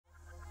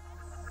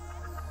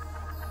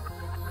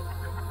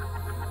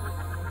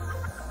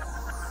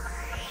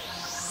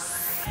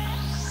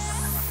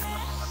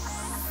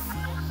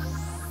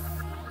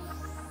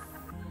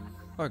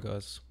Hi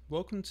guys,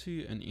 welcome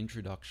to an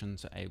introduction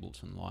to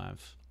Ableton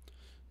Live.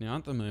 Now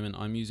at the moment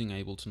I'm using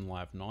Ableton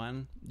Live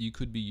 9. You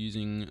could be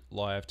using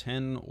Live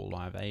 10 or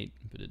Live 8,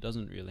 but it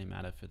doesn't really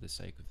matter for the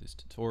sake of this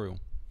tutorial.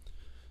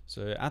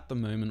 So at the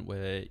moment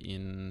we're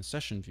in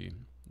Session View.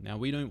 Now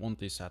we don't want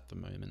this at the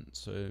moment,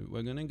 so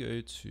we're going to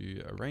go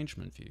to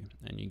Arrangement View,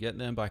 and you get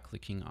there by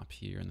clicking up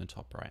here in the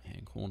top right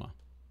hand corner.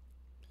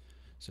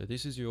 So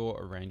this is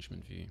your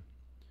Arrangement View.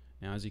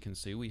 Now as you can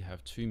see we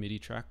have two MIDI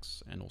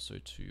tracks and also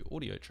two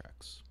audio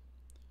tracks.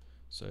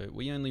 So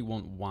we only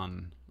want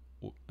one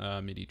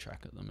MIDI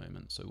track at the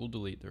moment, so we'll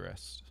delete the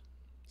rest.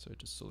 So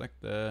just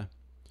select there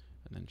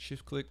and then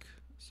shift click,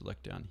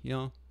 select down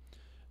here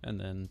and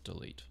then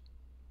delete.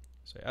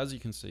 So as you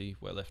can see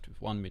we're left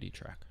with one MIDI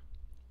track.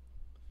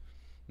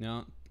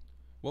 Now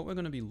what we're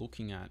going to be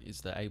looking at is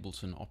the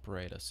Ableton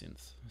operator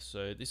synth.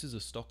 So this is a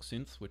stock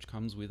synth which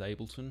comes with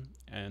Ableton,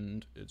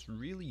 and it's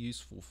really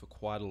useful for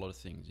quite a lot of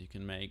things. You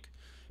can make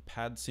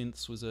pad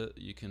synths with it,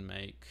 you can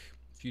make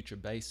future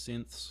bass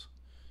synths,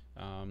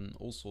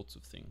 all sorts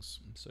of things.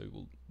 So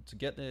to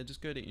get there,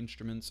 just go to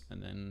Instruments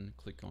and then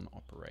click on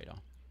Operator.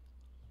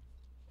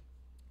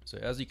 So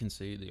as you can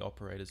see, the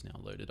operator is now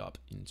loaded up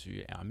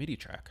into our MIDI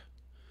track.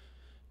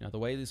 Now the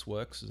way this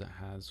works is it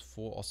has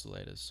 4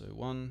 oscillators, so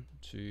 1,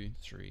 2,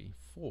 3,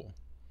 4,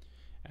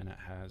 and it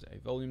has a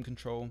volume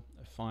control,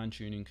 a fine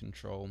tuning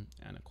control,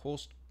 and a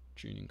coarse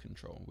tuning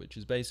control, which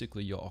is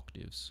basically your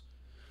octaves.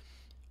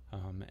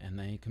 And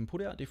they can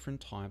put out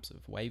different types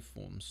of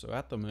waveforms. So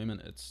at the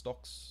moment its stock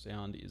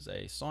sound is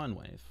a sine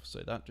wave, so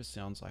that just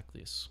sounds like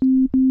this.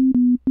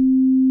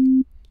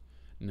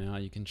 Now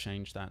you can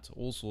change that to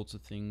all sorts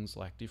of things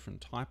like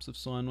different types of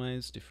sine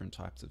waves, different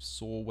types of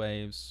saw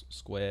waves,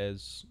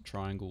 squares,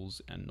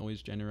 triangles, and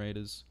noise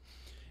generators.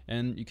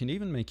 And you can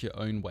even make your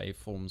own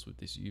waveforms with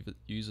this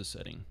user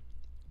setting,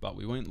 but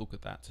we won't look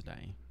at that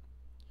today.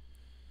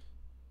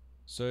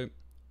 So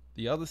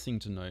the other thing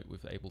to note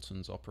with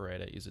Ableton's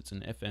operator is it's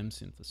an FM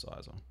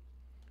synthesizer.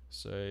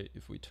 So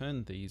if we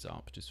turn these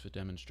up just for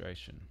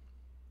demonstration,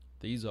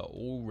 these are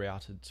all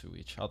routed to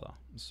each other,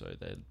 so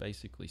they're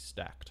basically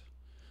stacked.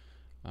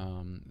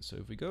 So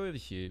if we go over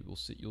here,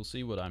 you'll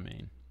see what I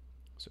mean.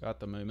 So at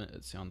the moment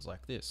it sounds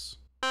like this.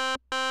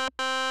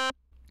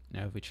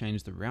 Now if we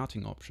change the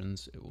routing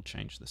options, it will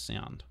change the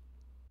sound.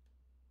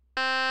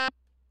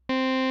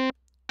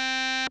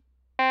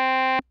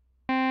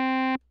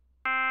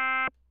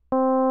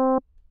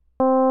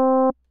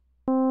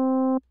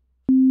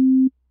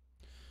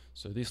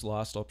 So this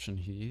last option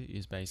here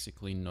is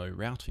basically no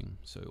routing.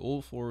 So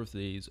all 4 of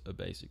these are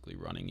basically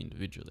running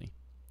individually.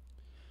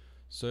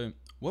 So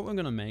what we're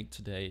going to make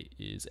today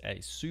is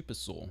a super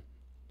saw.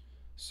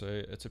 So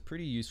it's a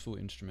pretty useful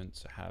instrument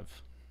to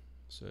have.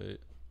 So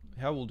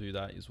how we'll do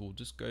that is we'll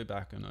just go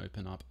back and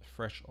open up a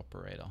fresh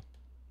operator.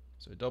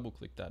 So double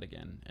click that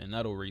again and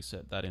that'll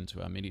reset that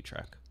into our MIDI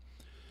track.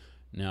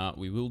 Now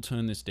we will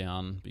turn this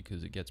down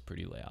because it gets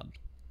pretty loud.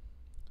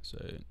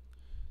 So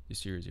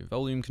this here is your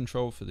volume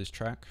control for this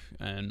track,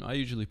 and I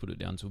usually put it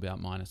down to about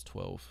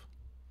 -12.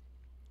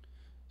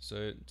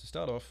 So to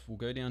start off, we'll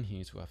go down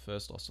here to our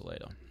first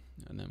oscillator,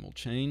 and then we'll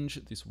change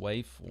this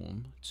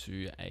waveform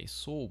to a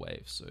saw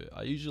wave. So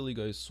I usually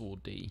go saw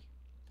D.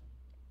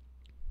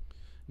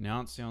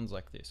 Now it sounds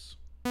like this.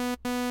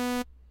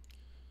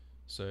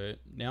 So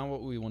now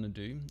what we want to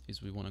do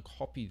is we want to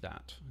copy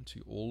that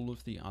to all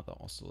of the other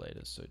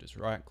oscillators. So just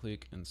right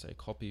click and say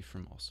copy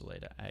from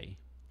oscillator A.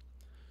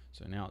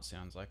 So now it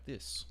sounds like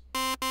this.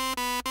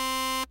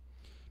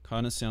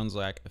 Kind of sounds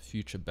like a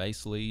future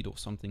bass lead or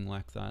something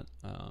like that.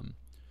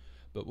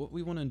 But what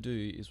we want to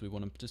do is we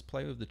want to just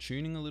play with the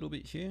tuning a little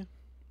bit here,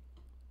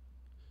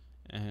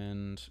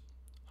 and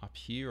up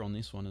here on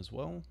this one as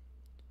well,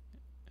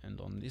 and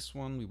on this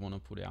one we want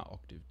to put our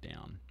octave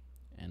down,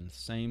 and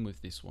same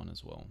with this one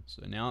as well.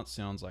 So now it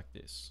sounds like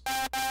this.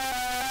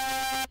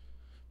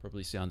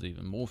 Probably sounds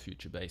even more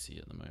future bassy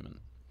at the moment.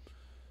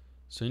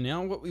 So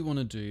now what we want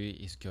to do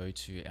is go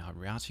to our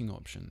routing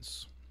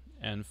options.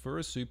 And for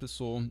a super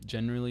saw,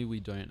 generally we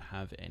don't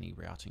have any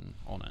routing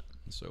on it.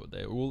 So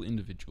they're all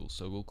individual.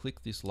 So we'll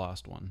click this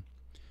last one.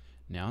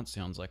 Now it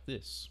sounds like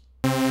this.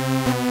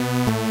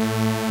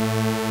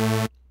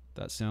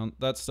 That's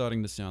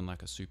starting to sound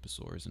like a super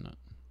saw, isn't it?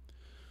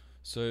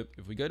 So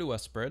if we go to our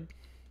spread,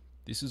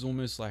 this is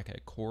almost like a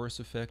chorus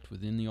effect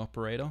within the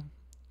operator.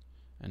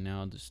 And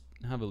now just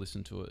have a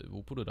listen to it.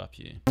 We'll put it up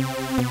here.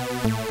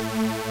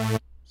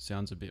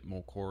 Sounds a bit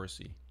more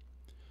chorusy.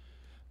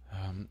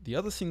 The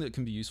other thing that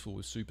can be useful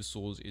with super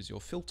saws is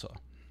your filter.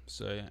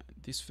 So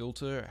this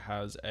filter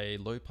has a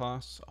low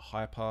pass, a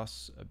high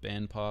pass, a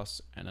band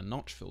pass, and a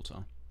notch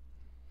filter.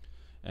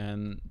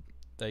 And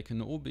they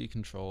can all be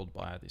controlled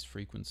by this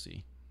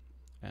frequency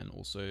and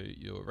also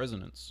your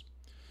resonance.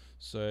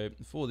 So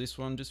for this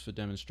one, just for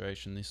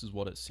demonstration, this is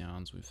what it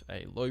sounds with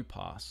a low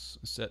pass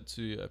set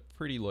to a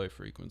pretty low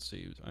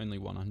frequency with only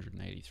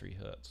 183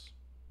 Hertz.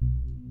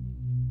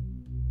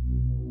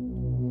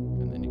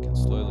 And then you can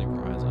slowly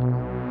rise it.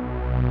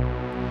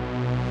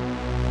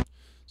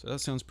 So that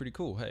sounds pretty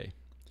cool, hey?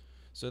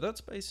 So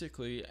that's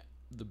basically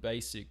the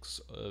basics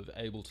of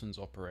Ableton's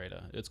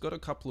operator. It's got a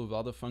couple of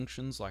other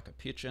functions like a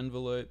pitch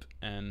envelope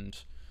and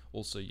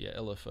also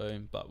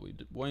LFO, but we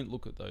won't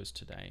look at those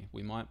today.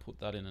 We might put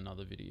that in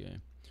another video.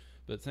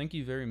 But thank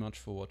you very much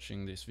for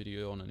watching this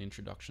video on an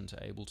introduction to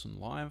Ableton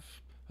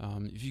Live.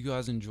 If you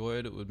guys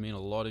enjoyed, it would mean a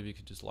lot if you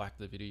could just like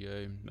the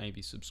video,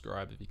 maybe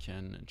subscribe if you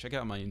can, and check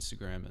out my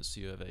Instagram at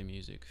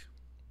COVAmusic.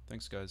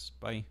 Thanks guys,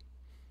 bye.